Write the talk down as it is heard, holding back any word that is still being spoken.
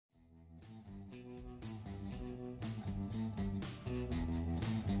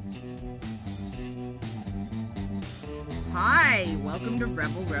Hi, welcome to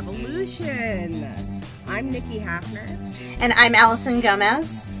Rebel Revolution. I'm Nikki Hafner. And I'm Allison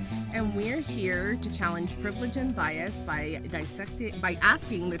Gomez. And we're here to challenge privilege and bias by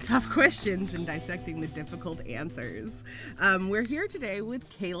asking the tough questions and dissecting the difficult answers. We're here today with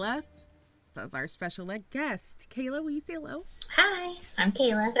Kayla as our special guest. Kayla, will you say hello? Hi, I'm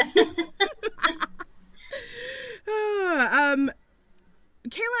Kayla.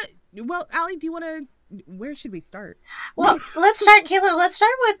 Kayla, well, Allie, do you want to... Where should we start? Well, let's start, Kayla. Let's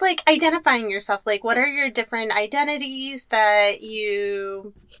start with, identifying yourself. What are your different identities that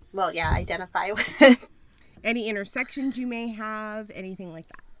you, identify with? Any intersections you may have, anything like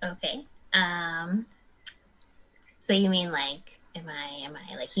that. Okay. So you mean, am I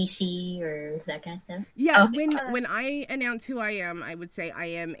like he, she, or that kind of stuff? Yeah, okay. When I announce who I am, I would say I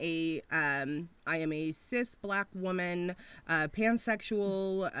am a cis Black woman,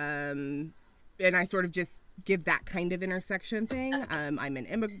 pansexual, and I sort of just give that kind of intersection thing. Okay. I'm an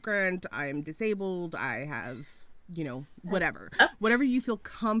immigrant, I'm disabled, I have, whatever. Oh. Whatever you feel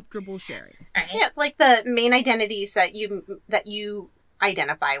comfortable sharing. Right. Yeah, it's the main identities that you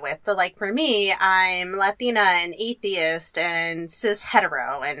identify with. So for me, I'm Latina and atheist and cis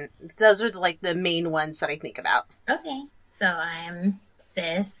hetero, and those are the main ones that I think about. Okay. So I'm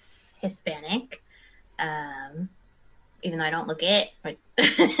cis Hispanic, even though I don't look it, but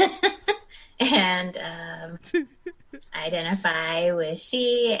and I identify with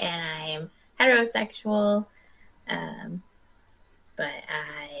she, and I'm heterosexual, but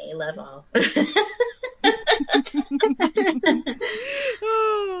I love all.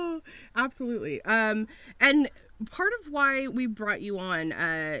 Oh, absolutely. And part of why we brought you on,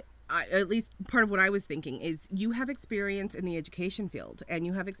 at least part of what I was thinking, is you have experience in the education field and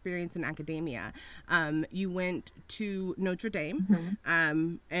you have experience in academia. You went to Notre Dame,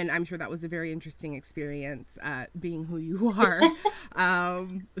 mm-hmm. And I'm sure that was a very interesting experience, being who you are.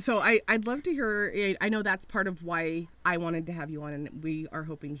 So I'd love to hear, I know that's part of why I wanted to have you on, and we are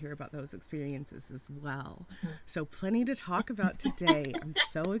hoping to hear about those experiences as well. Mm-hmm. So plenty to talk about today. I'm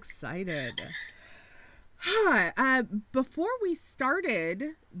so excited. Before we started,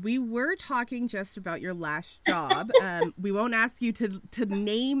 we were talking just about your last job. We won't ask you to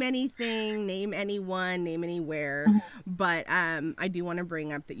name anything, name anyone, name anywhere, but I do want to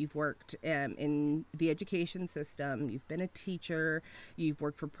bring up that you've worked in the education system. You've been a teacher. You've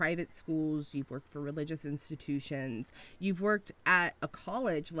worked for private schools. You've worked for religious institutions. You've worked at a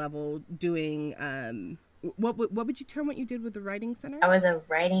college level doing what would you term what you did with the Writing Center? I was a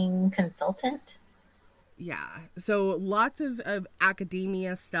writing consultant. Yeah. So lots of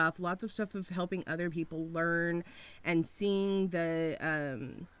academia stuff, lots of stuff of helping other people learn and seeing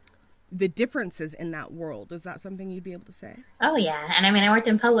the differences in that world. Is that something you'd be able to say? Oh, yeah. And I worked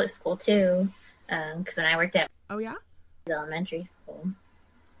in public school too. Because when I worked at elementary school.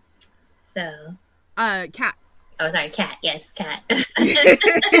 So. Cat. Oh, sorry, Cat. Yes, Cat.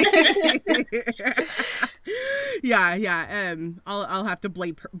 Yeah. I'll have to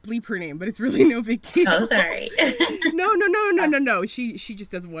bleep her name, but it's really no big deal. Oh, sorry. No. She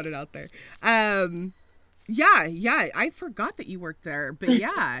just doesn't want it out there. Yeah. I forgot that you worked there, but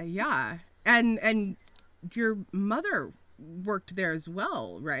yeah. And your mother worked there as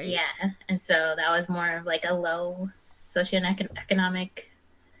well, right? Yeah, and so that was more of a low socioeconomic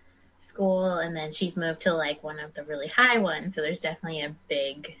school, and then she's moved to one of the really high ones, so there's definitely a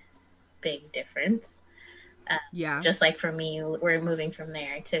big difference. Just for me, we're moving from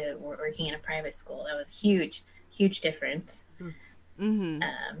there to working in a private school. That was a huge difference. Mm-hmm.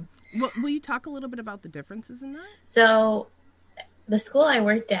 Will you talk a little bit about the differences in that? So the school I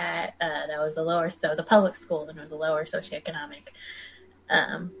worked at, that was a public school, and it was a lower socioeconomic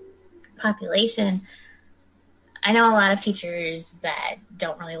population. I know a lot of teachers that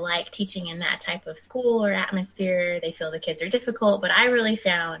don't really like teaching in that type of school or atmosphere. They feel the kids are difficult, but I really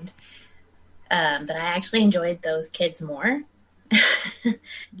found that I actually enjoyed those kids more.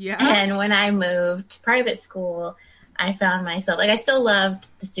 Yeah. And when I moved to private school, I found myself, I still loved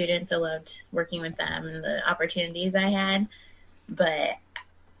the students. I loved working with them and the opportunities I had, but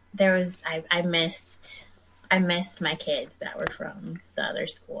I missed my kids that were from the other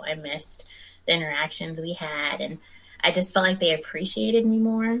school. I missed the interactions we had, and I just felt like they appreciated me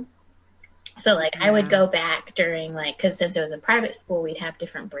more. So I would go back during because since it was a private school, we'd have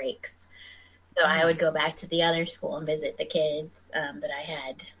different breaks. So I would go back to the other school and visit the kids that I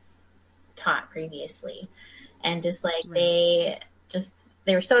had taught previously. And just they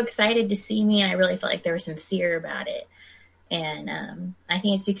were so excited to see me, and I really felt like they were sincere about it. And I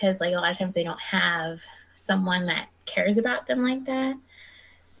think it's because a lot of times they don't have someone that cares about them like that.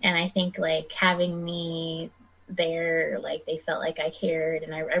 And I think having me there, like they felt like I cared,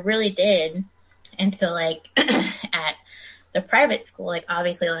 and I really did. And so like at the private school, like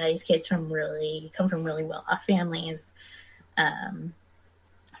obviously a lot of these kids come from really well off families.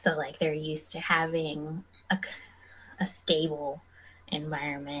 So like they're used to having a stable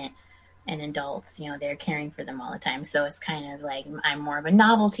environment, and adults, you know, they're caring for them all the time. So it's kind of like I'm more of a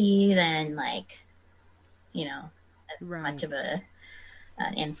novelty than like, you know, much of an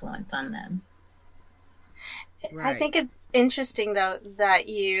influence on them. Right. I think it's interesting though that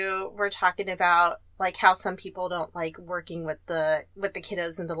you were talking about like how some people don't like working with the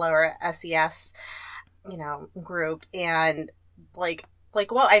kiddos in the lower SES, you know, group, and like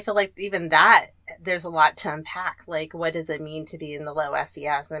well, I feel like even that there's a lot to unpack. Like, what does it mean to be in the low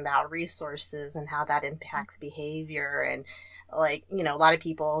SES, and about resources and how that impacts behavior, and like, you know, a lot of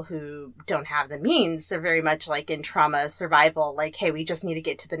people who don't have the means, they're very much like in trauma survival, like, hey, we just need to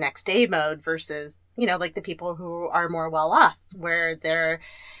get to the next day mode, versus, you know, like the people who are more well off where they're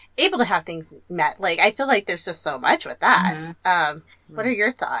able to have things met. Like, I feel like there's just so much with that. Mm-hmm. What are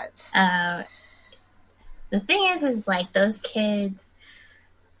your thoughts? The thing is like those kids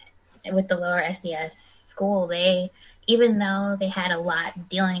with the lower SES school, they, even though they had a lot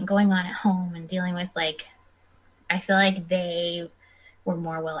going on at home and dealing with like, I feel like they were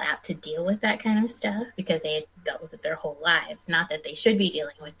more well apt to deal with that kind of stuff because they had dealt with it their whole lives. Not that they should be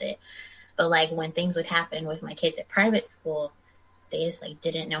dealing with it, but like when things would happen with my kids at private school, they just like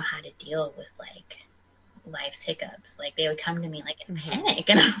didn't know how to deal with like life's hiccups. Like they would come to me like in panic,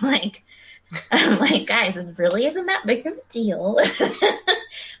 and I'm like, guys, this really isn't that big of a deal.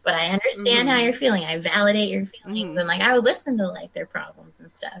 But I understand how you're feeling. I validate your feelings, and like I would listen to like their problems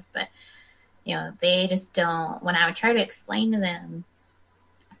and stuff, but you know, they just don't. When I would try to explain to them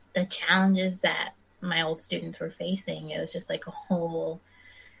the challenges that my old students were facing, it was just like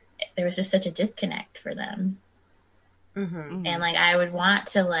there was just such a disconnect for them. And like I would want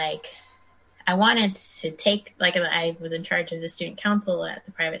to I wanted to take, like I was in charge of the student council at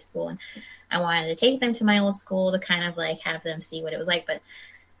the private school, and I wanted to take them to my old school to kind of like have them see what it was like, but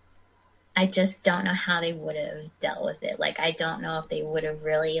I just don't know how they would have dealt with it. Like, I don't know if they would have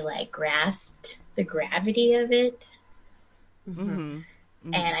really like grasped the gravity of it. And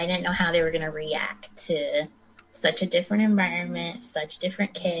I didn't know how they were going to react to such a different environment, such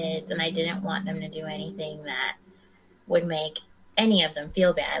different kids, and I didn't want them to do anything that would make any of them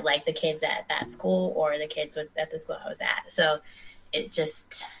feel bad, like the kids at that school or the kids at the school I was at. So it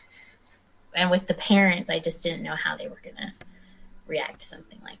just, and with the parents, I just didn't know how they were going to react to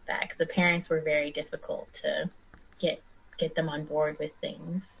something like that, because the parents were very difficult to get them on board with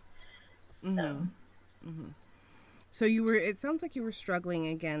things. So you were, it sounds like you were struggling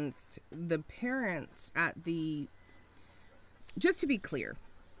against the parents at the, just to be clear,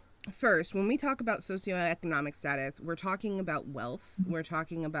 first, when we talk about socioeconomic status, we're talking about wealth, we're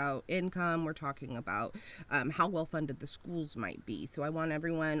talking about income, we're talking about how well-funded the schools might be. So I want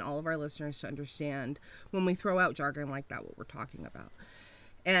everyone, all of our listeners, to understand when we throw out jargon like that, what we're talking about.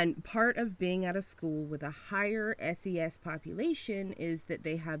 And part of being at a school with a higher SES population is that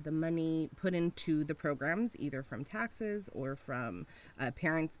they have the money put into the programs, either from taxes or from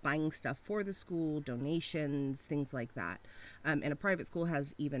parents buying stuff for the school, donations, things like that. And a private school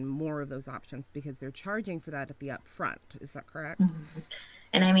has even more of those options because they're charging for that at the upfront. Is that correct?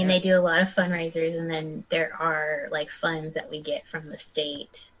 And I mean, they do a lot of fundraisers, and then there are like funds that we get from the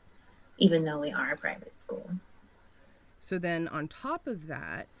state, even though we are a private school. So then on top of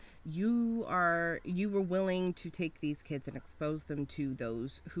that, you were willing to take these kids and expose them to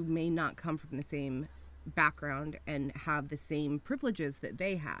those who may not come from the same background and have the same privileges that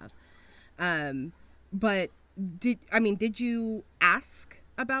they have. But did you ask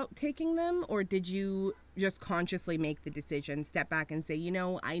about taking them, or did you just consciously make the decision, step back and say, you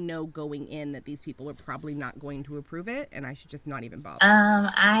know, I know going in that these people are probably not going to approve it and I should just not even bother?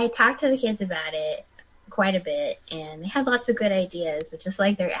 I talked to the kids about it quite a bit, and they had lots of good ideas, but just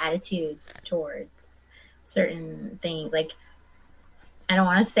like their attitudes towards certain things, like I don't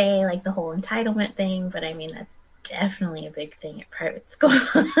want to say like the whole entitlement thing, but I mean that's definitely a big thing at private school.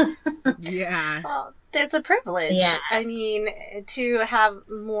 Yeah. Well, there's a privilege. Yeah. I mean, to have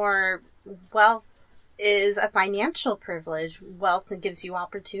more wealth is a financial privilege. Wealth gives you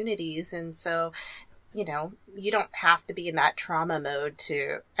opportunities, and so you know, you don't have to be in that trauma mode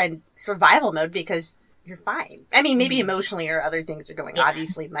and survival mode because you're fine. I mean, maybe emotionally or other things are going.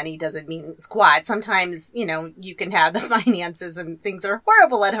 Obviously, money doesn't mean squat. Sometimes, you know, you can have the finances and things are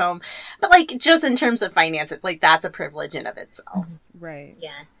horrible at home. But, like, just in terms of finances, like, that's a privilege in of itself. Right.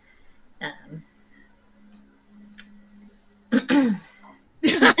 Yeah.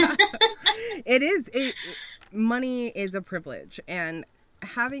 It is. money is a privilege, and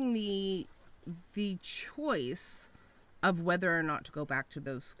having the choice of whether or not to go back to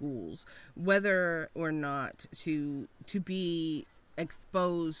those schools, whether or not to be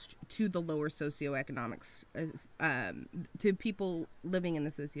exposed to the lower socioeconomics, to people living in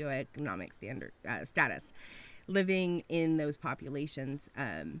the socioeconomic status, living in those populations,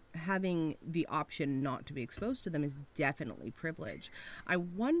 having the option not to be exposed to them is definitely privilege. I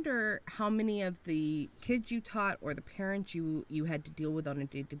wonder how many of the kids you taught or the parents you had to deal with on a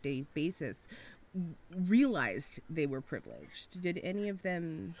day-to-day basis realized they were privileged. Did any of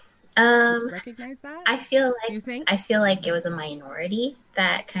them recognize that? I feel like, do you think? I feel like it was a minority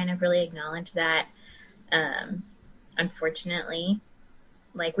that kind of really acknowledged that. Unfortunately,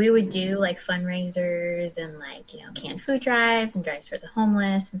 like we would do like fundraisers and like, you know, canned food drives and drives for the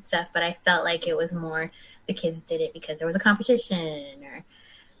homeless and stuff. But I felt like it was more the kids did it because there was a competition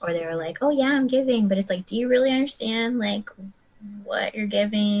or they were like, oh yeah, I'm giving. But it's like, do you really understand like what you're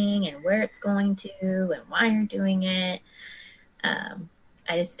giving and where it's going to and why you're doing it?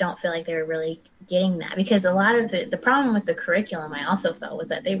 I just don't feel like they were really getting that, because a lot of the problem with the curriculum I also felt was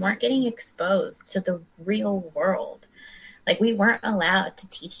that they weren't getting exposed to the real world. Like we weren't allowed to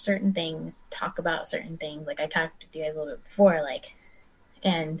teach certain things, talk about certain things. Like I talked to you guys a little bit before, like,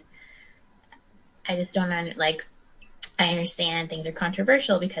 and I just don't like, I understand things are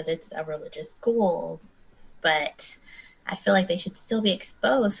controversial because it's a religious school, but I feel like they should still be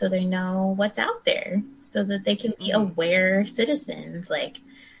exposed so they know what's out there, so that they can be aware citizens. Like,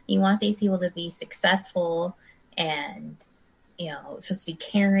 you want these people to be successful and, you know, supposed to be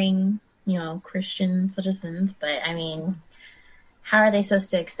caring, you know, Christian citizens. But I mean, how are they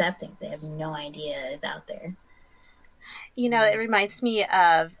supposed to accept things they have no idea is out there? You know, it reminds me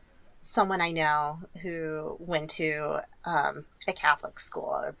of someone I know who went to a Catholic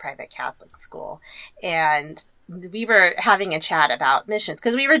school, a private Catholic school, and we were having a chat about missions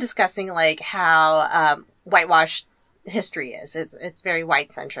because we were discussing like how whitewashed history is. It's very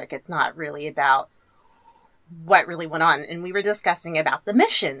white centric. It's not really about what really went on. And we were discussing about the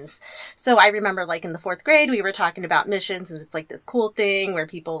missions. So I remember like in the 4th grade, we were talking about missions, and it's like this cool thing where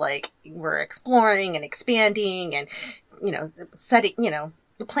people like were exploring and expanding and, you know, setting, you know,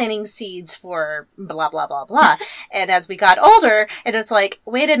 planting seeds for blah, blah, blah, blah. And as we got older, it was like,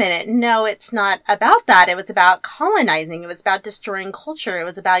 wait a minute. No, it's not about that. It was about colonizing. It was about destroying culture. It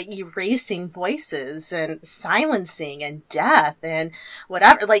was about erasing voices and silencing and death and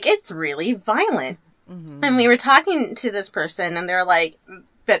whatever. Like, it's really violent. Mm-hmm. And we were talking to this person, and they're like,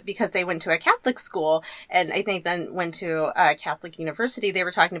 but because they went to a Catholic school and I think then went to a Catholic university, they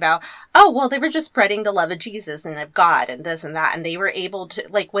were talking about, oh, well, they were just spreading the love of Jesus and of God and this and that. And they were able to,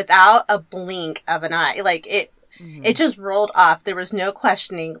 like, without a blink of an eye, like it just rolled off. There was no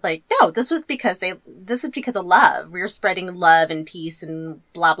questioning. Like, no, this is because of love. We were spreading love and peace and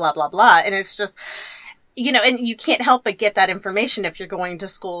blah, blah, blah, blah. And it's just, you know, and you can't help but get that information if you're going to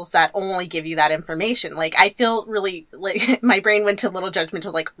schools that only give you that information. Like, I feel really, like, my brain went to a little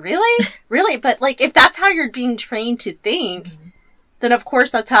judgmental, like, really? Really? But, like, if that's how you're being trained to think, then of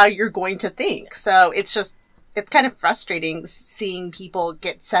course that's how you're going to think. So it's just, it's kind of frustrating seeing people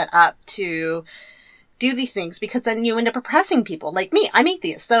get set up to do these things, because then you end up oppressing people. Like me, I'm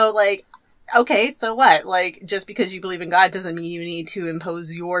atheist. So, like, okay, so what? Like, just because you believe in God doesn't mean you need to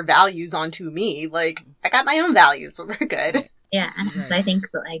impose your values onto me. Like, I got my own values, so we're good. Yeah, right. I think,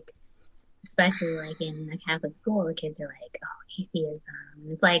 like, especially, like, in a Catholic school, the kids are like, oh, atheism.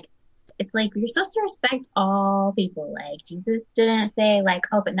 It's like, you're supposed to respect all people. Like, Jesus didn't say, like,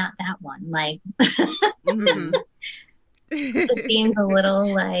 oh, but not that one. Like, it seems a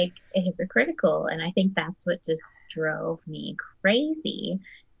little, like, hypocritical. And I think that's what just drove me crazy.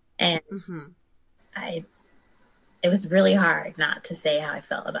 And it was really hard not to say how I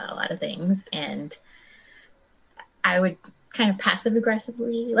felt about a lot of things. And I would kind of passive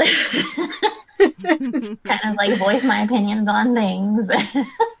aggressively, like, kind of like voice my opinions on things.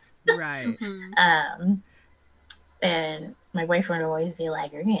 Right. And my boyfriend would always be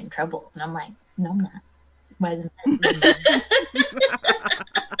like, you're getting in trouble. And I'm like, no, I'm not. Why isn't that?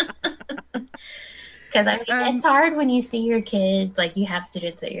 Because, I mean, it's hard when you see your kids, like, you have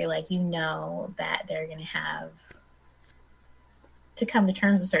students that you're like, you know that they're going to have to come to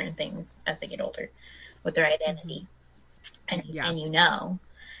terms with certain things as they get older with their identity. And you know.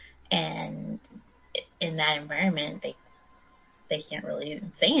 And in that environment, they can't really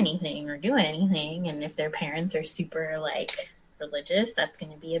say anything or do anything. And if their parents are super, like, religious, that's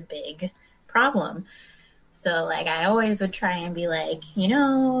going to be a big problem. So, like, I always would try and be like, you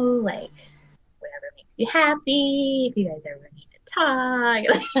know, like, whatever makes you happy, if you guys ever need to talk.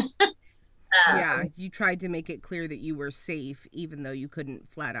 Yeah, you tried to make it clear that you were safe, even though you couldn't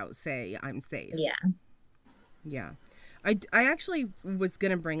flat out say, I'm safe. Yeah. Yeah. I actually was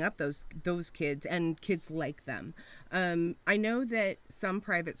going to bring up those kids and kids like them. I know that some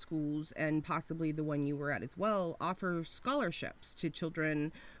private schools, and possibly the one you were at as well, offer scholarships to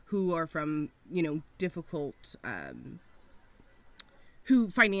children who are from, difficult, who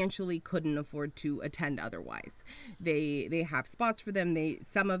financially couldn't afford to attend otherwise. They have spots for them.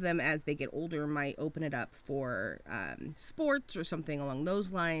 Some of them, as they get older, might open it up for sports or something along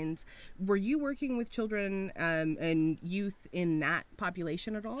those lines. Were you working with children and youth in that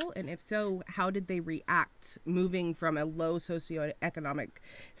population at all? And if so, how did they react moving from a low socioeconomic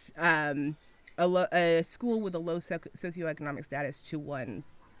a school with a low socioeconomic status to one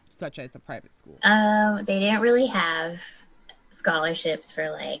such as a private school? They didn't really have scholarships for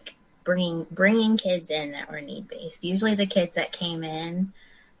like bringing kids in that were need based. Usually the kids that came in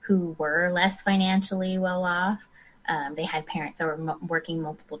who were less financially well off, they had parents that were working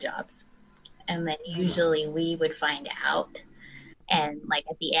multiple jobs, and then usually we would find out, and like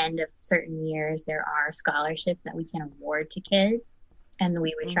at the end of certain years there are scholarships that we can award to kids, and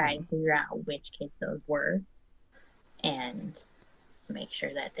we would try to figure out which kids those were and make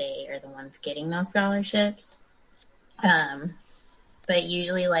sure that they are the ones getting those scholarships. But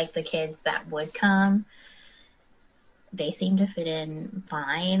usually like the kids that would come, they seem to fit in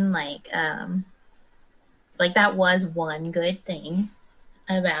fine. Like that was one good thing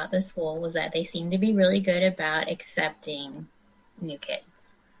about the school, was that they seemed to be really good about accepting new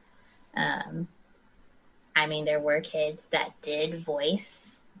kids. I mean, there were kids that did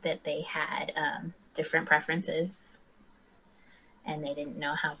voice that they had different preferences, and they didn't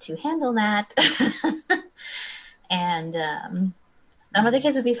know how to handle that. And some of the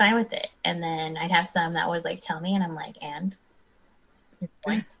kids would be fine with it. And then I'd have some that would like tell me, and I'm like, and?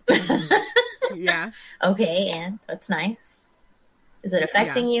 Yeah. Okay, and that's nice. Is it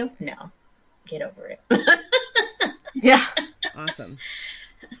affecting you? No. Get over it. Yeah. Awesome.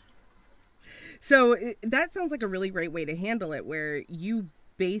 So that sounds like a really great way to handle it, where you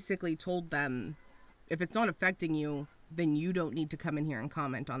basically told them, if it's not affecting you, then you don't need to come in here and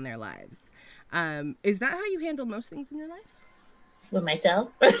comment on their lives. Is that how you handle most things in your life? With myself?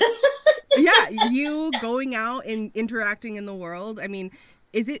 Yeah, you going out and interacting in the world. I mean,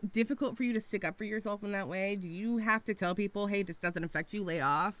 is it difficult for you to stick up for yourself in that way? Do you have to tell people, hey, this doesn't affect you, lay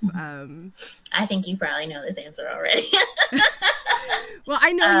off? I think you probably know this answer already. Well,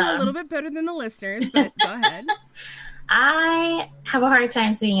 I know you a little bit better than the listeners, but go ahead. I have a hard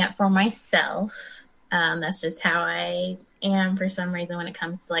time speaking up for myself. That's just how I am for some reason when it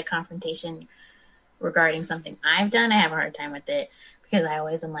comes to like confrontation regarding something I've done. I have a hard time with it because I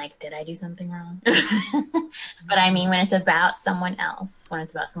always am like, did I do something wrong? But I mean, when it's about someone else, when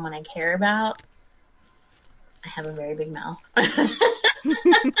it's about someone I care about, I have a very big mouth.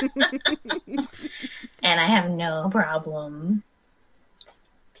 And I have no problem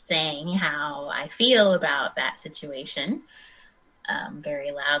saying how I feel about that situation,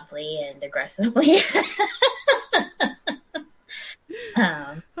 very loudly and aggressively.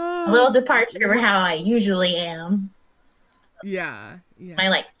 A little departure from how I usually am. Yeah.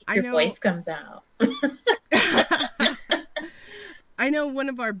 My voice comes out. I know one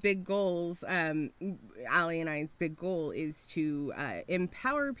of our big goals, Allie and I's big goal, is to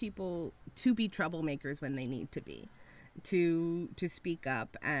empower people to be troublemakers when they need to be, to speak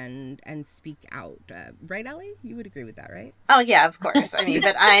up and speak out. Right, Allie? You would agree with that, right? Oh yeah, of course. I mean,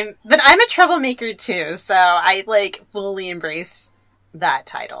 but I'm a troublemaker too, so I like fully embrace that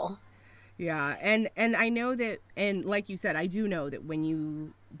title. Yeah, and I know that, and like you said, I do know that when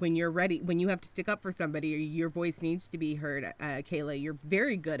you're ready, when you have to stick up for somebody, or your voice needs to be heard, Kayla, you're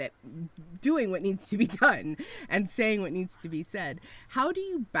very good at doing what needs to be done and saying what needs to be said. How do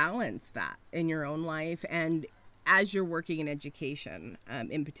you balance that in your own life and as you're working in education,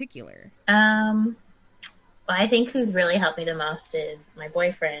 in particular? Well, I think who's really helped me the most is my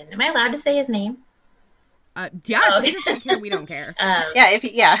boyfriend. Am I allowed to say his name? Yeah, if he doesn't care, we don't care.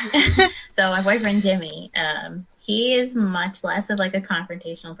 So my boyfriend Jimmy, he is much less of like a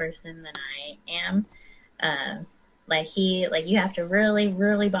confrontational person than I am. You have to really,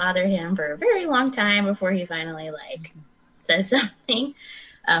 really bother him for a very long time before he finally like says something.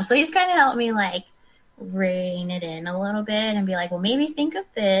 So he's kind of helped me like rein it in a little bit and be like, well, maybe think of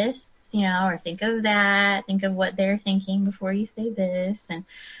this, or think of that, think of what they're thinking before you say this, and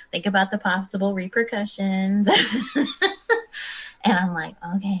think about the possible repercussions. And I'm like,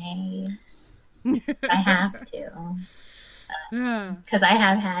 okay, I have to. Because I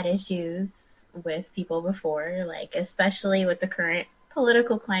have had issues with people before, like especially with the current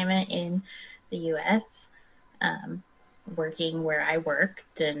political climate in the U.S., working where I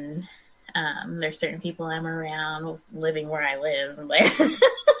worked, and there's certain people I'm around living where I live. Like,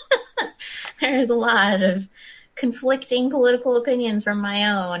 there's a lot of conflicting political opinions from my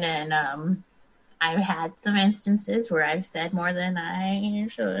own, and I've had some instances where I've said more than I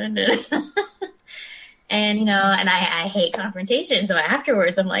should. And, you know, and I hate confrontation. So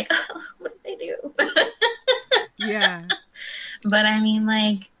afterwards, I'm like, oh, what did they do? Yeah. But I mean,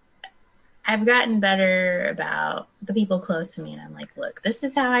 like, I've gotten better about the people close to me. And I'm like, look, this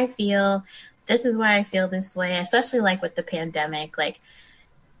is how I feel. This is why I feel this way, especially like with the pandemic. Like,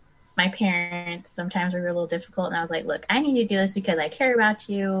 my parents sometimes were a little difficult. And I was like, look, I need to do this because I care about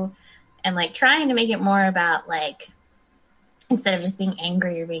you. And like trying to make it more about like, instead of just being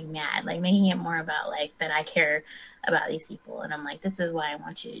angry or being mad, like making it more about like that I care about these people. And I'm like, this is why I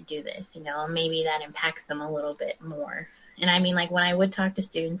want you to do this, you know, and maybe that impacts them a little bit more. And I mean, like when I would talk to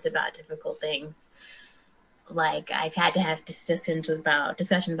students about difficult things, like I've had to have discussions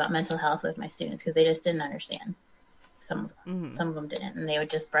about mental health with my students because they just didn't understand. Some of them didn't. And they would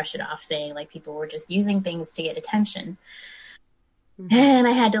just brush it off saying like people were just using things to get attention. Mm-hmm. And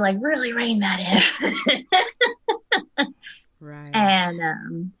I had to like really rein that in. Right.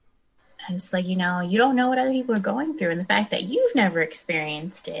 And I was like, you know, you don't know what other people are going through. And the fact that you've never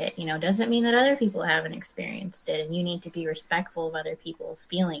experienced it, you know, doesn't mean that other people haven't experienced it. And you need to be respectful of other people's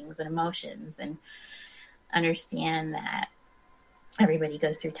feelings and emotions and understand that everybody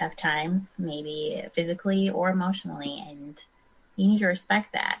goes through tough times, maybe physically or emotionally, and you need to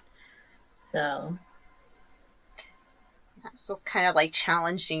respect that. So it's just kind of like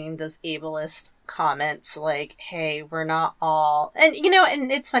challenging those ableist comments like, hey, we're not all, and you know,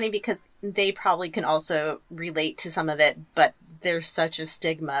 and it's funny because they probably can also relate to some of it, but there's such a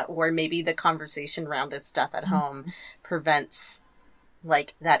stigma, or maybe the conversation around this stuff at home prevents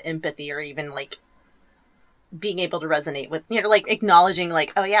like that empathy or even like being able to resonate with, you know, like acknowledging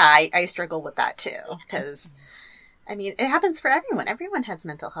like, oh yeah, I struggle with that too. Because I mean, it happens for everyone. Everyone has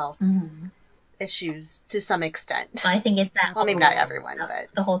mental health issues to some extent. So I think it's that. Well, maybe not everyone, but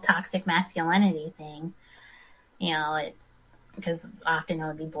the whole toxic masculinity thing. You know, it's because often it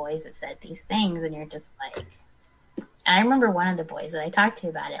would be boys that said these things, and you're just like. And I remember one of the boys that I talked to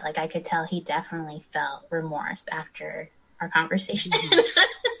about it. Like I could tell he definitely felt remorse after our conversation.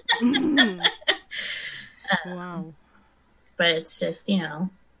 Wow. But it's just, you know,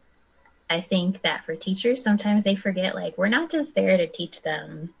 I think that for teachers, sometimes they forget, like, we're not just there to teach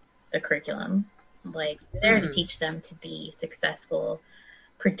them the curriculum. Like, we're there to teach them to be successful,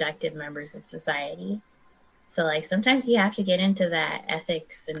 productive members of society. So, like, sometimes you have to get into that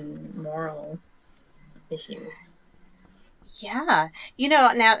ethics and moral issues. Yeah. You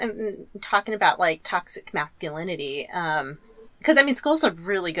know, now I'm talking about, like, toxic masculinity, because, I mean, schools are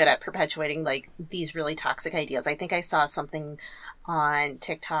really good at perpetuating, like, these really toxic ideas. I think I saw something on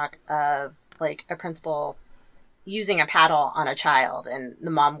TikTok of, like, a principal using a paddle on a child, and the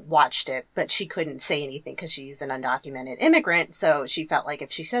mom watched it, but she couldn't say anything because she's an undocumented immigrant, so she felt like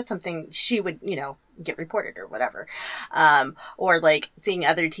if she said something, she would, you know, get reported or whatever. Or, like, seeing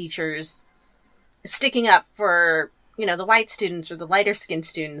other teachers sticking up for, you know, the white students or the lighter skinned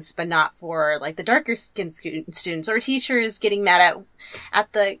students, but not for like the darker skinned students, or teachers getting mad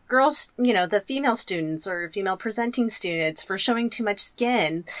at the girls, you know, the female students or female presenting students for showing too much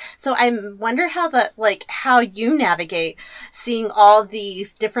skin. So I wonder how you navigate seeing all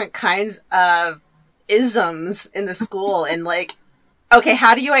these different kinds of isms in the school and like, okay,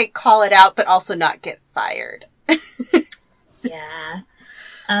 how do I call it out, but also not get fired? Yeah.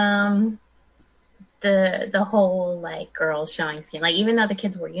 The whole, like, girls showing skin, like, even though the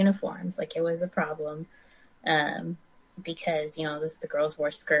kids wore uniforms, like, it was a problem, because, you know, the girls wore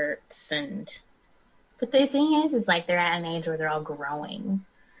skirts, but the thing is, like, they're at an age where they're all growing,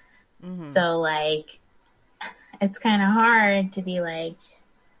 so, like, it's kind of hard to be like,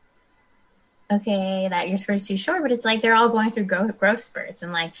 okay, that your skirt's too short, but it's like, they're all going through growth spurts,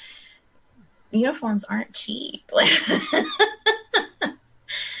 and, like, uniforms aren't cheap, but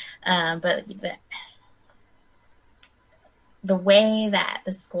the way that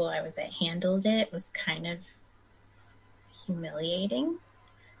the school I was at handled it was kind of humiliating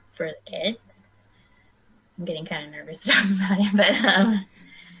for the kids. I'm getting kind of nervous to talk about it,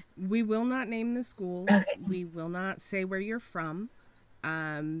 but we will not name the school. Okay. We will not say where you're from.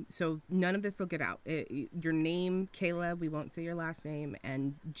 So none of this will get out. Your name, Kayla, we won't say your last name,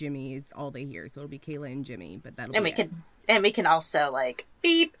 and Jimmy is all they hear. So it'll be Kayla and Jimmy, but that'll be it. And we can also like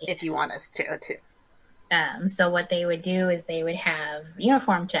beep if you want us to too. So what they would do is they would have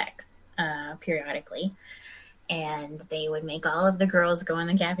uniform checks periodically, and they would make all of the girls go in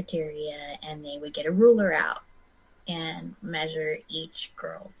the cafeteria, and they would get a ruler out and measure each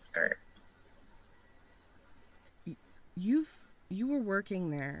girl's skirt. You were working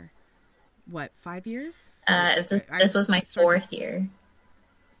there, what, 5 years? This was my fourth year.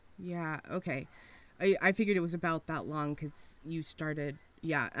 Yeah, okay. I figured it was about that long because you started,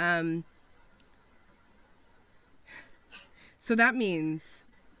 yeah. So that means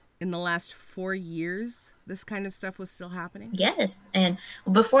in the last 4 years, this kind of stuff was still happening? Yes. And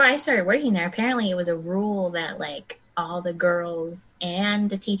before I started working there, apparently it was a rule that like all the girls and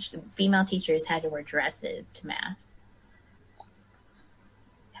the female teachers had to wear dresses to math.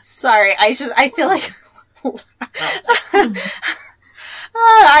 Sorry, I feel like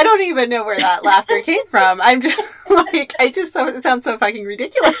I don't even know where that laughter came from. I'm just like, it sounds so fucking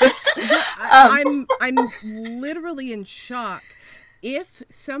ridiculous. I'm literally in shock. If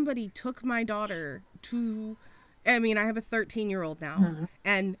somebody took my daughter to, I mean, I have a 13-year-old now,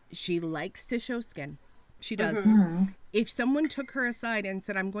 and she likes to show skin. She does. If someone took her aside and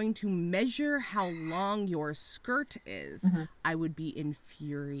said, I'm going to measure how long your skirt is, I would be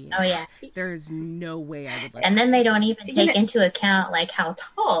infuriated. Oh, yeah. There is no way I would like And then they don't even take into account, like, how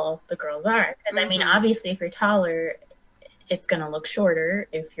tall the girls are. Because, I mean, obviously, if you're taller, it's going to look shorter.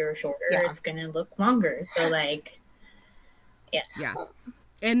 If you're shorter, it's going to look longer. So, like, yeah. Yeah.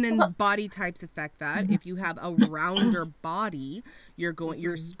 And then body types affect that. If you have a rounder body, your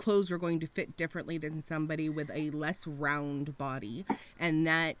clothes are going to fit differently than somebody with a less round body. And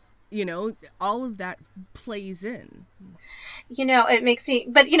that, you know, all of that plays in. You know, it makes me,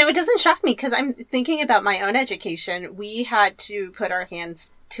 but you know, it doesn't shock me because I'm thinking about my own education. We had to put our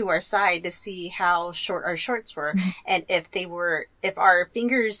hands to our side to see how short our shorts were. And if our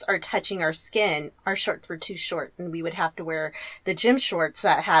fingers are touching our skin, our shorts were too short, and we would have to wear the gym shorts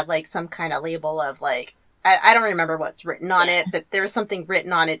that had like some kind of label of like, I don't remember what's written on it, but there was something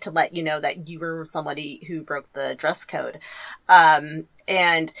written on it to let you know that you were somebody who broke the dress code.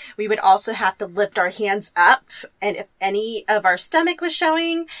 And we would also have to lift our hands up. And if any of our stomach was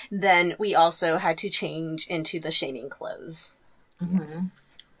showing, then we also had to change into the shaming clothes. Yes.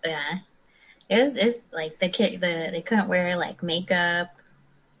 Yeah. It's like they couldn't wear like makeup,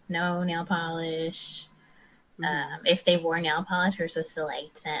 no nail polish. If they wore nail polish, we were supposed to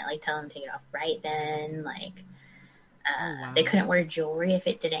tell them to take it off right then. Like, they couldn't wear jewelry if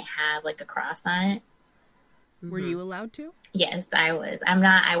it didn't have like a cross on it. Were you allowed to? Yes, I was.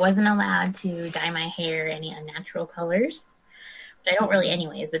 I wasn't allowed to dye my hair any unnatural colors. Which I don't really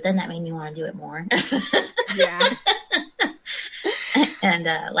anyways, but then that made me want to do it more. Yeah. And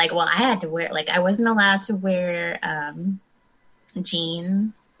I had to wear, I wasn't allowed to wear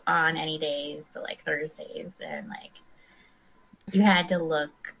jeans on any days but like Thursdays, and like you had to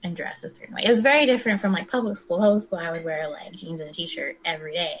look and dress a certain way. It was very different from like public school. Public school, I would wear like jeans and a t-shirt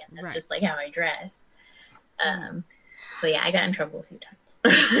every day, and that's just like how I dress. So yeah, I got in trouble a few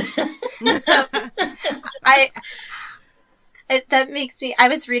times. So that makes me, I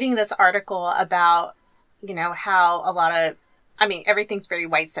was reading this article about, you know, how a lot of, I mean, everything's very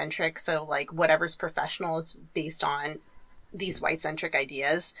white centric. So like whatever's professional is based on these white centric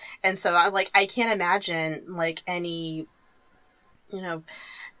ideas. And so I can't imagine like any BIPOC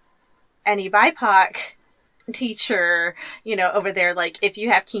teacher, you know, over there, like if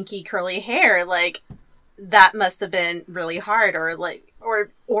you have kinky curly hair, like that must have been really hard, or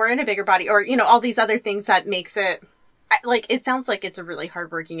in a bigger body, or, you know, all these other things that makes it like, it sounds like it's a really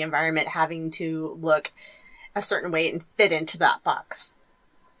hardworking environment having to look a certain way and fit into that box.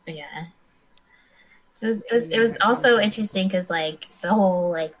 Yeah. It was also interesting because like the whole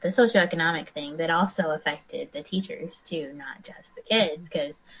like the socioeconomic thing that also affected the teachers too, not just the kids,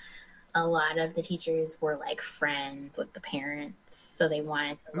 because a lot of the teachers were like friends with the parents, so they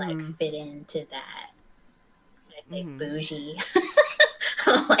wanted to like fit into that bougie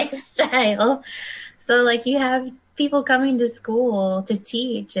lifestyle. So like you have people coming to school to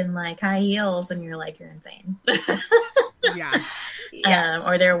teach in like high heels, and you're like, you're insane. Yeah. Yes.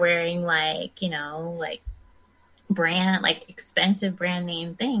 Or they're wearing like, you know, like expensive brand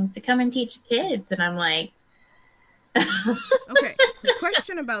name things to come and teach kids. And I'm like, okay.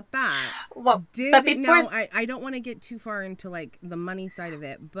 Question about that. Well, I don't want to get too far into like the money side of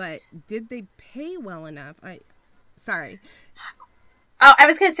it, but did they pay well enough? Sorry. Oh, I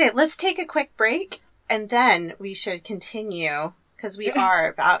was going to say, let's take a quick break and then we should continue because we are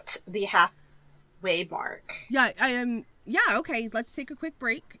about the halfway mark. Yeah, I am. Yeah, okay. Let's take a quick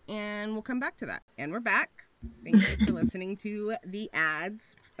break and we'll come back to that. And we're back. Thank you for listening to the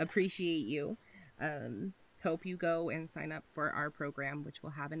ads. Appreciate you. Hope you go and sign up for our program, which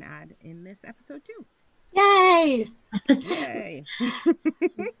will have an ad in this episode too. Yay! Yay.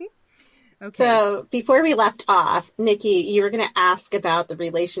 Okay. So before we left off, Nikki, you were going to ask about the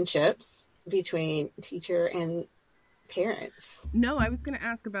relationships between teacher and parents. No, I was going to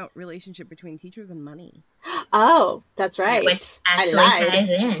ask about relationship between teachers and money. Oh, that's right. Which I actually lied. ties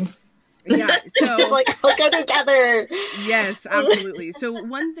in. Yeah, so Like, I'll go together. yes, absolutely. So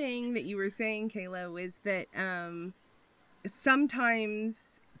one thing that you were saying, Kayla, was that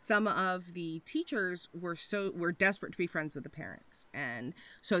sometimes some of the teachers were desperate to be friends with the parents, and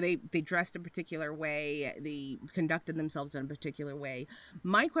so they dressed a particular way, they conducted themselves in a particular way.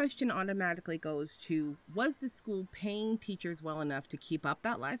 My question automatically goes to, was the school paying teachers well enough to keep up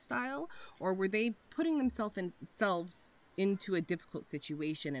that lifestyle, or were they putting themselves into a difficult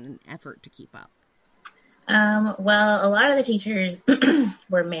situation in an effort to keep up? Well, a lot of the teachers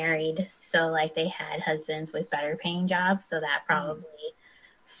were married, so like they had husbands with better paying jobs, so that probably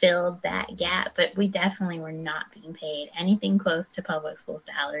filled that gap. But we definitely were not being paid anything close to public school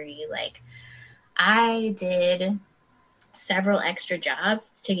salary. Like, I did several extra jobs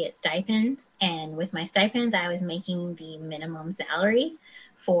to get stipends, and with my stipends, I was making the minimum salary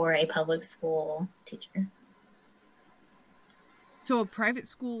for a public school teacher. So a private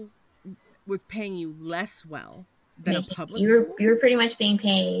school was paying you less well than a public you school? were pretty much being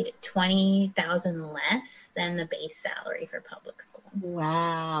paid $20,000 less than the base salary for public school.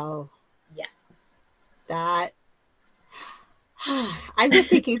 Wow. Yeah. That. I'm just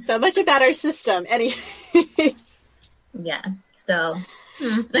thinking so much about our system. Anyways. Yeah. So,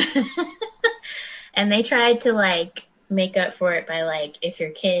 and they tried to like make up for it by like, if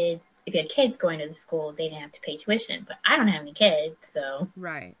you had kids going to the school, they didn't have to pay tuition, but I don't have any kids, so.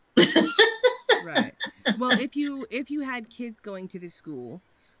 Right. Right. Well, if you had kids going to the school,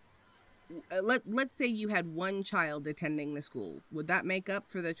 let's say you had one child attending the school, would that make up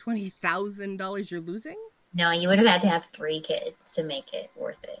for the $20,000 you're losing? No, you would have had to have 3 kids to make it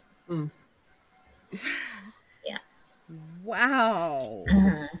worth it. Yeah. Wow.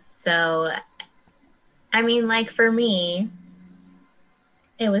 So, I mean, like for me,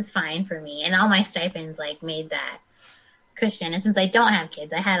 it was fine for me, and all my stipends like made that cushion. And since I don't have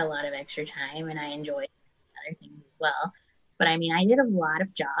kids, I had a lot of extra time, and I enjoyed other things as well. But I mean, I did a lot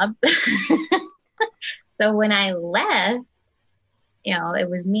of jobs. So when I left, you know, it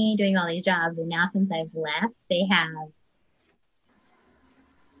was me doing all these jobs, and now since I've left,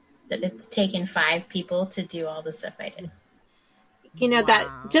 it's taken 5 people to do all the stuff I did. You know,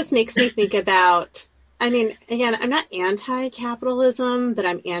 that just makes me think about, I mean, again, I'm not anti-capitalism, but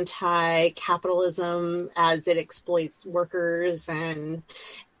I'm anti-capitalism as it exploits workers and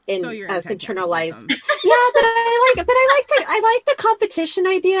as internalized. Yeah, but I like the competition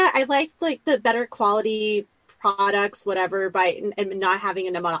idea. I like the better quality products, whatever, and not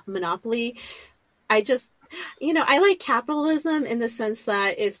having a monopoly. I just, you know, I like capitalism in the sense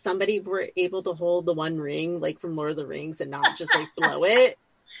that if somebody were able to hold the One Ring, like from Lord of the Rings, and not just like blow it,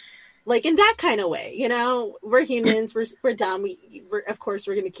 like in that kind of way, you know, we're humans, we're dumb. We're of course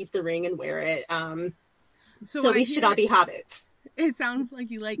we're going to keep the ring and wear it. So we should all be hobbits. It sounds like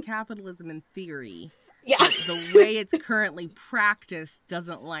you like capitalism in theory. Yeah. But the way it's currently practiced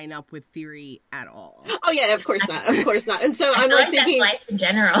doesn't line up with theory at all. Oh yeah, of course not. Of course not. And so I'm like thinking, that's life in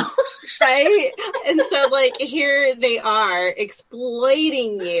general. right? And so like here they are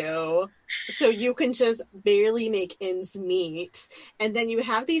exploiting you so you can just barely make ends meet. And then you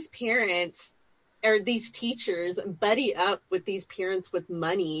have these parents or these teachers buddy up with these parents with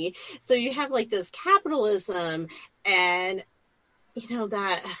money. So you have like this capitalism and, you know,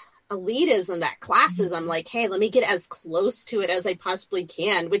 that elitism, that classism, like, hey, let me get as close to it as I possibly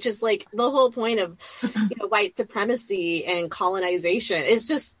can, which is like the whole point of, you know, white supremacy and colonization. It's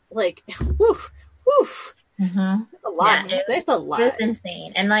just like, woof, woof. A lot. Yeah, there's a lot. It's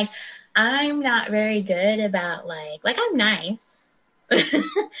insane. And like, I'm not very good about like I'm nice, but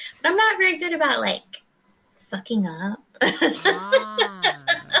I'm not very good about like sucking up.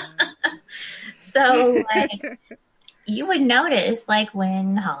 So like, you would notice, like,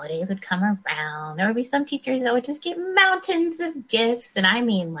 when holidays would come around, there would be some teachers that would just get mountains of gifts, and I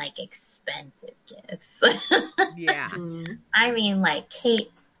mean, like, expensive gifts. Yeah. I mean, like,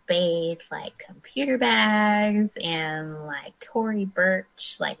 Kate Spade, like, computer bags, and, like, Tory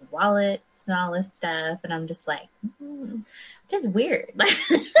Burch, like, wallets and all this stuff, and I'm just like, just weird. But,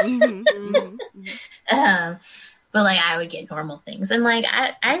 like, I would get normal things, and, like,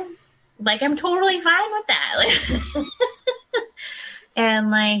 I'm totally fine with that. Like, and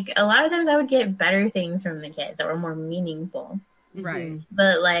like a lot of times I would get better things from the kids that were more meaningful. Right.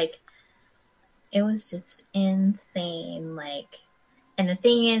 But like, it was just insane. Like, And the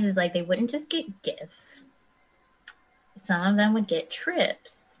thing is like they wouldn't just get gifts. Some of them would get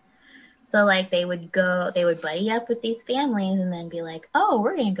trips. So like they would buddy up with these families and then be like, oh,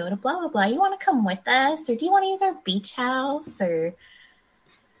 we're going to go to blah, blah, blah. You want to come with us? Or do you want to use our beach house? Or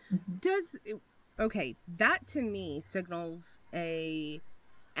okay, that to me signals a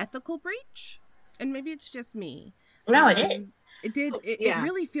ethical breach. And maybe it's just me. No, it is. It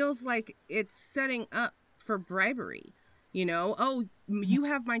really feels like it's setting up for bribery. You know, oh, you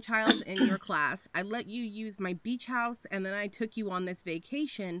have my child in your class. I let you use my beach house, and then I took you on this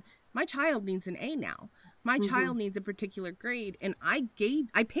vacation. My child needs an A now. My child needs a particular grade, and I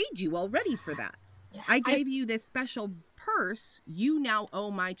paid you already for that. Yeah. I gave you this special purse. You now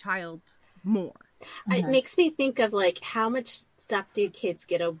owe my child more. It makes me think of like how much stuff do kids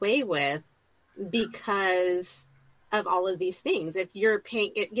get away with because of all of these things. If you're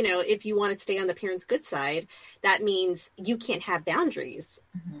paying, you know, if you want to stay on the parent's good side, that means you can't have boundaries.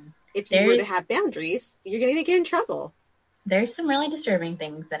 If you were to have boundaries, you're going to get in trouble. There's some really disturbing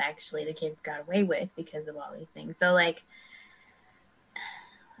things that actually the kids got away with because of all these things. So like,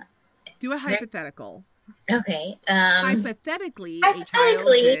 do a hypothetical. Okay. Hypothetically, a child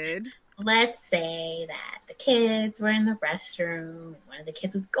did. Let's say that the kids were in the restroom. One of the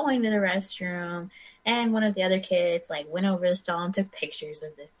kids was going to the restroom, and one of the other kids like went over the stall and took pictures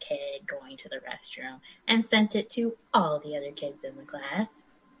of this kid going to the restroom and sent it to all the other kids in the class.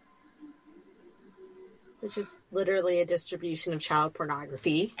 Which is literally a distribution of child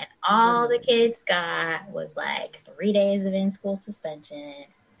pornography. And all the kids got was like 3 days of in-school suspension.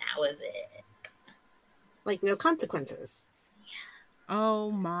 That was it. Like no consequences. Oh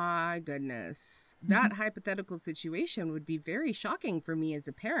my goodness. That hypothetical situation would be very shocking for me as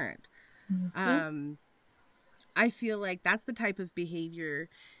a parent. I feel like that's the type of behavior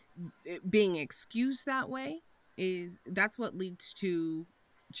being excused that way that's what leads to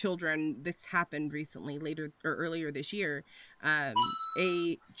children. This happened recently, earlier this year.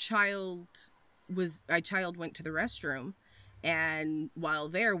 A child went to the restroom and while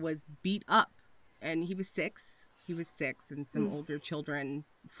there was beat up, and he was six, and some older children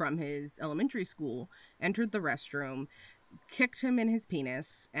from his elementary school entered the restroom, kicked him in his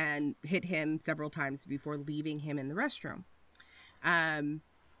penis, and hit him several times before leaving him in the restroom. And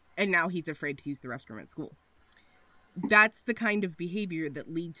now he's afraid to use the restroom at school. That's the kind of behavior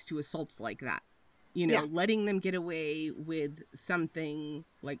that leads to assaults like that. You know, letting them get away with something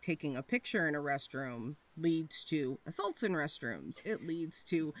like taking a picture in a restroom leads to assaults in restrooms. It leads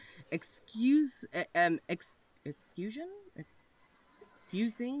to excusing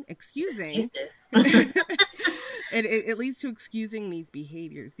it leads to excusing these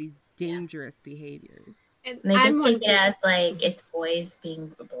behaviors, these dangerous behaviors. And they just take it as like it's boys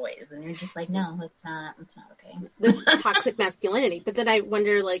being boys, and you're just like, no, it's not okay. The toxic masculinity. But then I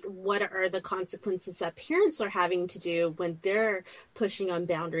wonder, like, what are the consequences that parents are having to do when they're pushing on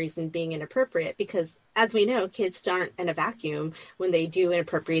boundaries and being inappropriate? Because as we know, kids aren't in a vacuum. When they do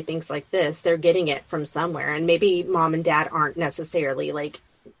inappropriate things like this, they're getting it from somewhere. And maybe mom and dad aren't necessarily like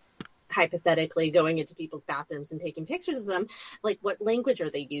hypothetically going into people's bathrooms and taking pictures of them. Like, what language are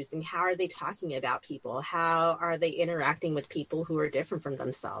they using? How are they talking about people? How are they interacting with people who are different from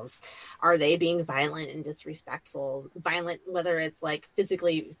themselves? Are they being violent and disrespectful? Violent, whether it's like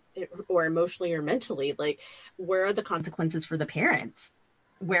physically or emotionally or mentally. Like, where are the consequences for the parents?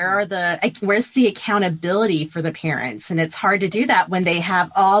 Where's the accountability for the parents? And it's hard to do that when they have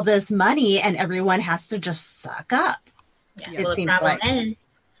all this money and everyone has to just suck up. Yeah. It seems like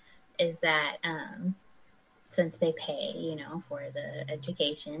is that since they pay, you know, for the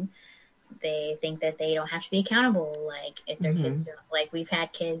education, they think that they don't have to be accountable. Like if their kids don't, like we've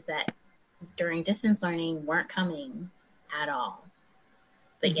had kids that during distance learning weren't coming at all,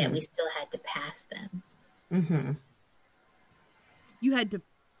 but yet we still had to pass them. You had to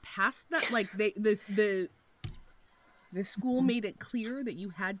pass that? Like the school made it clear that you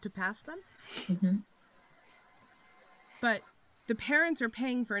had to pass them? But the parents are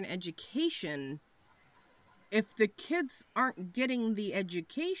paying for an education. If the kids aren't getting the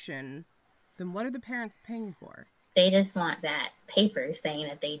education, then what are the parents paying for? They just want that paper saying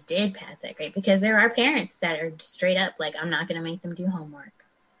that they did pass that grade, because there are parents that are straight up like, I'm not going to make them do homework.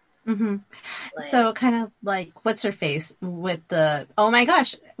 Like, so kind of like, what's her face with the, oh my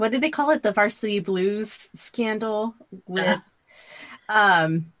gosh, what did they call it? The Varsity Blues scandal with,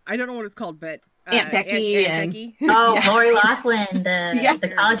 I don't know what it's called, but Aunt Becky and Becky. Oh, yeah. Lori Loughlin,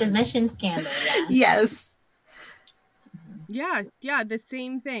 the college admission scandal. Yeah. Yes. Yeah, the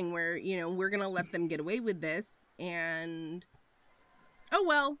same thing where, you know, we're going to let them get away with this, and oh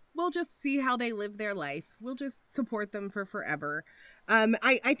well, we'll just see how they live their life. We'll just support them for forever.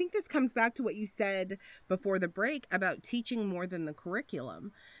 I think this comes back to what you said before the break about teaching more than the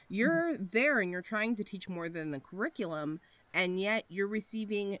curriculum. You're there and you're trying to teach more than the curriculum, and yet you're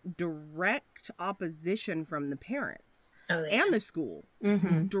receiving direct opposition from the parents and the school.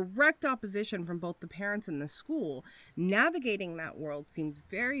 Direct opposition from both the parents and the school. Navigating that world seems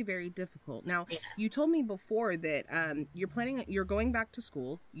very, very difficult. Now, you told me before that you're going back to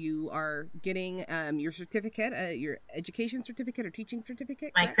school. You are getting your certificate, your education certificate or teaching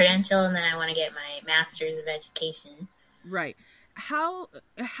certificate. My credential, and then I want to get my master's of education. Right. How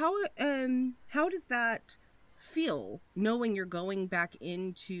does that feel, knowing you're going back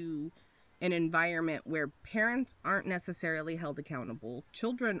into an environment where parents aren't necessarily held accountable,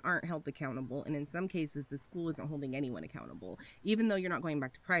 children aren't held accountable, and in some cases the school isn't holding anyone accountable, even though you're not going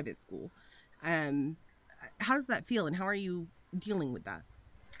back to private school? How does that feel, and how are you dealing with that?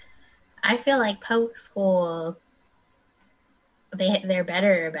 I feel like public school, they're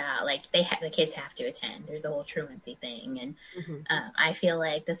better about, like, the kids have to attend. There's the whole truancy thing, and I feel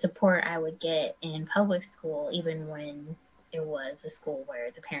like the support I would get in public school, even when it was a school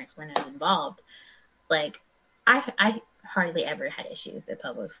where the parents weren't as involved, like, I hardly ever had issues at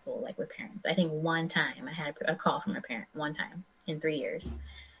public school, like, with parents. I think one time I had a call from a parent, one time in 3 years.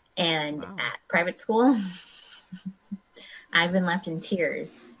 And at private school, I've been left in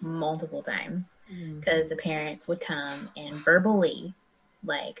tears multiple times because the parents would come and verbally,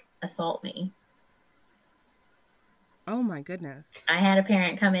 like, assault me. Oh my goodness. I had a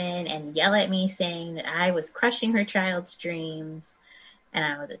parent come in and yell at me saying that I was crushing her child's dreams and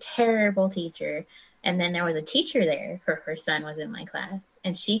I was a terrible teacher. And then there was a teacher there, her son was in my class,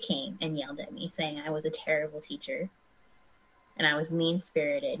 and she came and yelled at me saying I was a terrible teacher and I was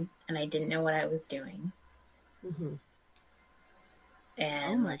mean-spirited and I didn't know what I was doing.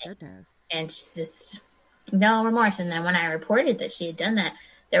 And, oh my goodness. And she's just no remorse. And then when I reported that she had done that,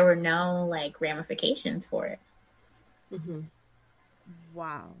 there were no, like, ramifications for it.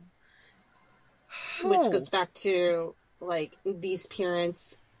 Wow. Which goes back to, like, these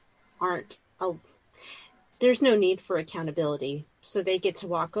parents there's no need for accountability. So they get to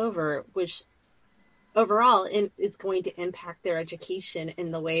walk over, which overall it's going to impact their education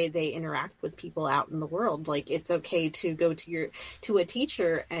and the way they interact with people out in the world. Like, it's okay to go to a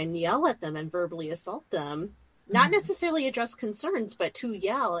teacher and yell at them and verbally assault them, not necessarily address concerns, but to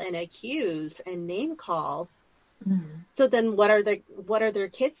yell and accuse and name call. So then what are their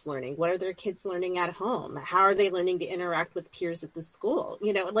kids learning? What are their kids learning at home? How are they learning to interact with peers at the school?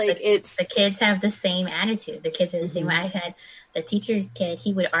 You know, like, the kids have the same attitude. The kids are the same way. I had the teacher's kid,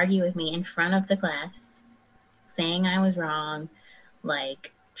 he would argue with me in front of the class, saying I was wrong,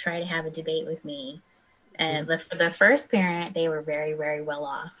 like, try to have a debate with me. And for the first parent, they were very, very well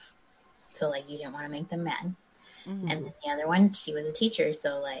off. So, like, you didn't want to make them mad. And then the other one, she was a teacher.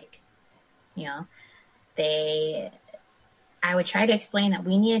 So, like, you know, I would try to explain that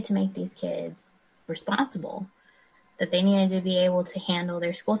we needed to make these kids responsible, that they needed to be able to handle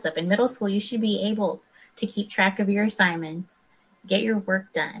their school stuff. In middle school, you should be able to keep track of your assignments, get your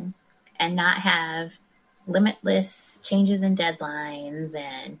work done, and not have limitless changes in deadlines,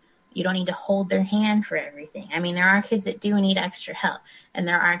 and you don't need to hold their hand for everything. I mean, there are kids that do need extra help, and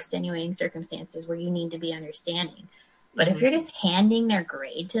there are extenuating circumstances where you need to be understanding. But if you're just handing their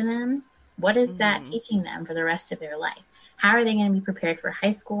grade to them, what is that teaching them for the rest of their life? How are they going to be prepared for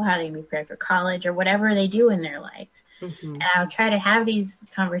high school? How are they going to be prepared for college or whatever they do in their life? And I would try to have these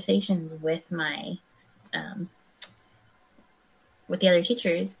conversations with my, with the other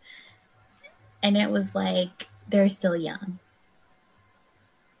teachers. And it was like, they're still young.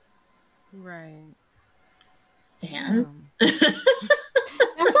 Right. And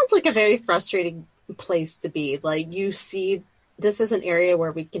that sounds like a very frustrating place to be. Like, you see, this is an area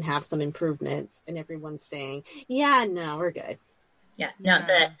where we can have some improvements, and everyone's saying, yeah, no, we're good. Yeah. No,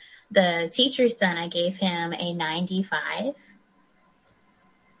 the teacher's son, I gave him a 95.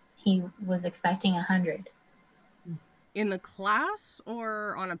 He was expecting 100. In the class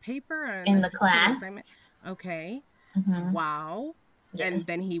or on a paper? In the class. Okay. Wow. Yes. And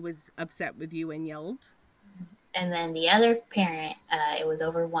then he was upset with you and yelled? And then the other parent, it was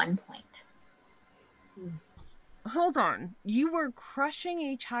over 1 point. Hold on. You were crushing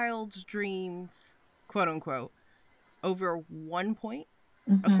a child's dreams, quote unquote, over 1 point,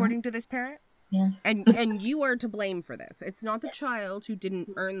 according to this parent? Yes. And you are to blame for this. It's not the child who didn't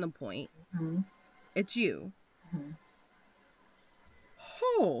earn the point. It's you.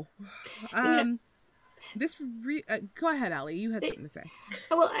 Oh. Go ahead, Allie. You had something to say.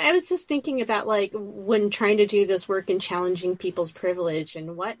 Well, I was just thinking about like when trying to do this work and challenging people's privilege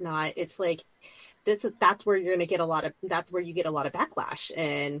and whatnot. It's like that's where you're going to get that's where you get a lot of backlash.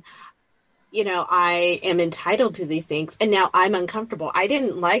 And I am entitled to these things, and now I'm uncomfortable. I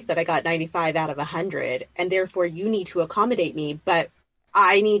didn't like that I got 95 out of 100, and therefore you need to accommodate me, but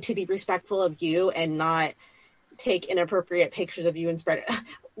I need to be respectful of you and not take inappropriate pictures of you and spread it.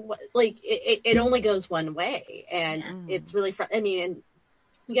 Like it only goes one way, and it's really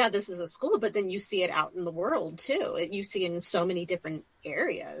this is a school, but then you see it out in the world too. You see it in so many different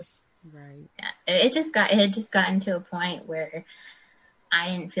areas. Right. Yeah. It had just gotten to a point where I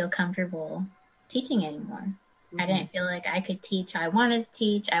didn't feel comfortable teaching anymore. I didn't feel like I could teach how I wanted to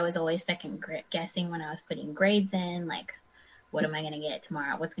teach. I was always second guessing when I was putting grades in, like, what am I going to get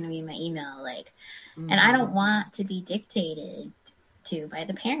tomorrow? What's going to be in my email? Like, and I don't want to be dictated to by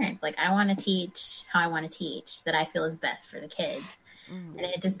the parents. Like, I want to teach how I want to teach that I feel is best for the kids. And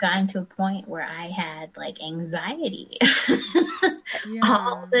it had just gotten to a point where I had like anxiety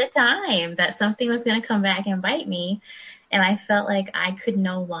all the time that something was going to come back and bite me. And I felt like I could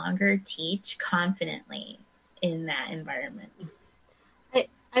no longer teach confidently in that environment.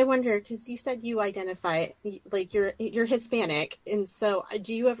 I wonder, because you said you identify like you're Hispanic, and so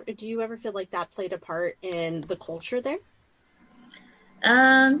do you ever feel like that played a part in the culture there?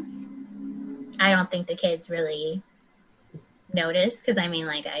 I don't think the kids really notice, because I mean,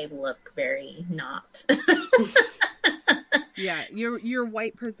 like, I look very not. Yeah, you're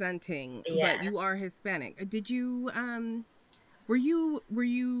white presenting, but you are Hispanic. Did you were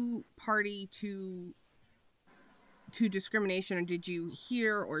you party to discrimination, or did you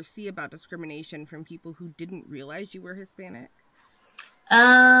hear or see about discrimination from people who didn't realize you were Hispanic?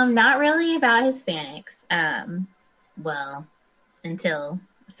 Not really about Hispanics. Well, until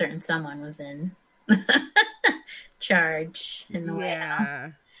a certain someone was in charge in the White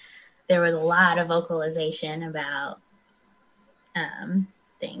House. There was a lot of vocalization about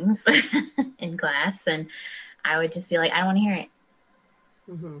things in class, and I would just be like, I don't want to hear it.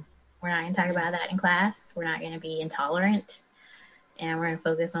 We're not going to talk about that in class. We're not going to be intolerant, and we're going to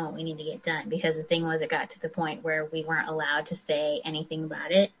focus on what we need to get done. Because the thing was, it got to the point where we weren't allowed to say anything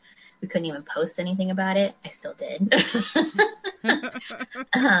about it. We couldn't even post anything about it. I still did.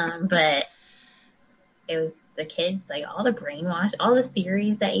 But it was the kids, like, all the brainwash, all the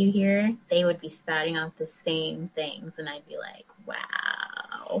theories that you hear, they would be spouting off the same things. And I'd be like,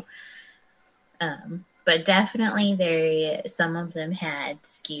 wow. But definitely some of them had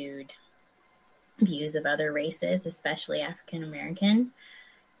skewed views of other races, especially African American.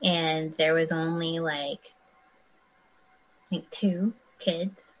 And there was only like, I think 2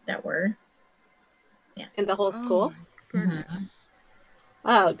 kids that were, in the whole school.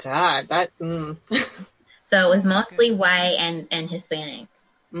 Oh God, that. So it was mostly white and Hispanic.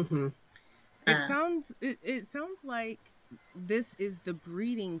 It sounds like this is the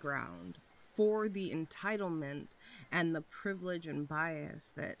breeding ground for the entitlement and the privilege and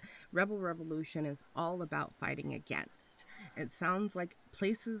bias that Rebel Revolution is all about fighting against. It sounds like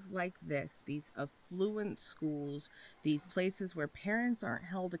places like this, these affluent schools, these places where parents aren't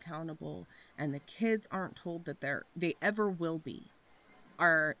held accountable and the kids aren't told that they ever will be,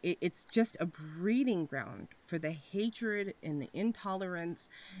 it's just a breeding ground for the hatred and the intolerance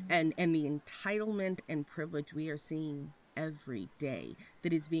and the entitlement and privilege we are seeing every day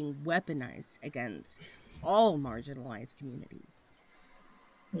that is being weaponized against all marginalized communities.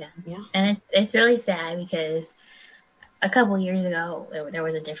 Yeah. And it's really sad because a couple years ago, there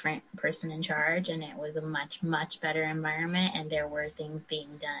was a different person in charge, and it was a much, much better environment, and there were things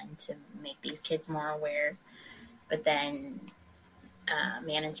being done to make these kids more aware. But then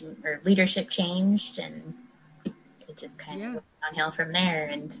management or leadership changed, and it just kind of went downhill from there.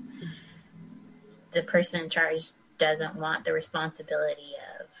 And the person in charge doesn't want the responsibility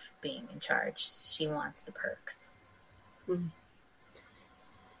of being in charge. She wants the perks.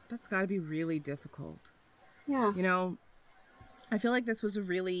 That's got to be really difficult. Yeah. You know, I feel like this was a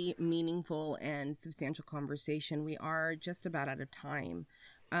really meaningful and substantial conversation. We are just about out of time.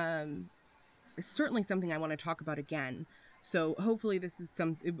 It's certainly something I want to talk about again. So hopefully this is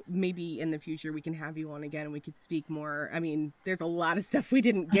maybe in the future we can have you on again and we could speak more. I mean, there's a lot of stuff we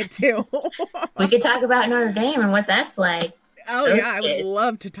didn't get to. We could talk about Notre Dame and what that's like. Oh, yeah, I would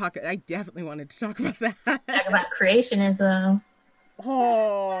love to talk. I definitely wanted to talk about that. Talk about creationism.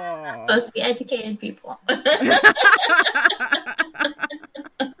 Oh. Supposed to be educated people.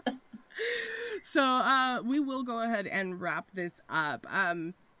 So we will go ahead and wrap this up.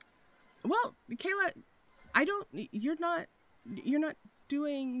 Well, Kayla, you're not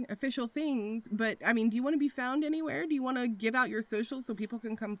doing official things, but I mean, do you want to be found anywhere? Do you want to give out your socials so people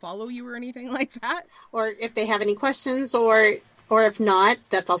can come follow you or anything like that? Or if they have any questions, or if not,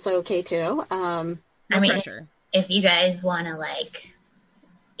 that's also okay too. No pressure. If you guys want to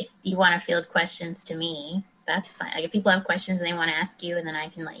if you want to field questions to me, that's fine. Like if people have questions and they want to ask you, and then I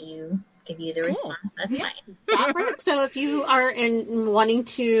can let you give you the response. That's fine. That works. So if you are wanting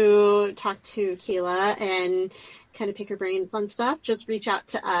to talk to Kayla and kind of pick her brain, fun stuff, just reach out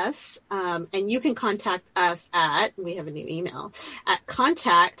to us. And you can contact us we have a new email, at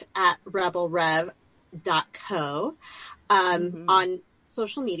contact@rebelrev.co. On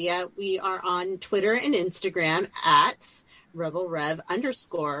social media, we are on Twitter and Instagram at rebelrev_.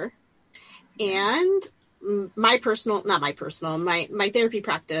 And my therapy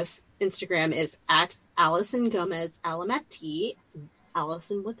practice Instagram is at Allison Gomez LMFT,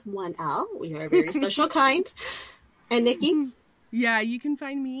 Allison with one L. We are a very special kind. And Nikki? Yeah, you can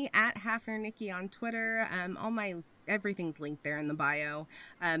find me at Hafner Nikki on Twitter. Everything's linked there in the bio,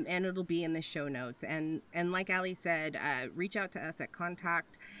 and it'll be in the show notes. And like Allie said, reach out to us at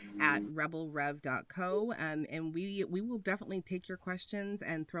contact@rebelrev.co, and we will definitely take your questions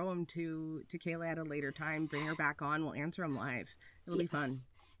and throw them to Kayla at a later time. Bring her back on. We'll answer them live. It'll be fun.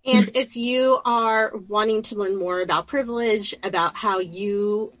 And if you are wanting to learn more about privilege, about how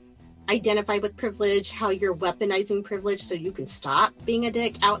you identify with privilege, how you're weaponizing privilege so you can stop being a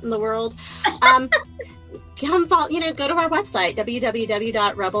dick out in the world, go to our website,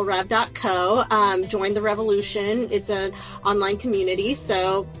 www.rebelrev.co. Join the revolution. It's an online community,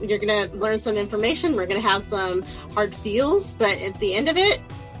 so you're going to learn some information. We're going to have some hard feels, but at the end of it,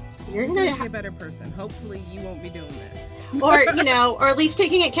 you're going to be a better person. Hopefully you won't be doing this. or at least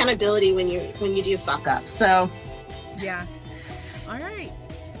taking accountability when you do fuck up. So yeah. All right.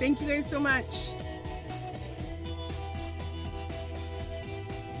 Thank you guys so much.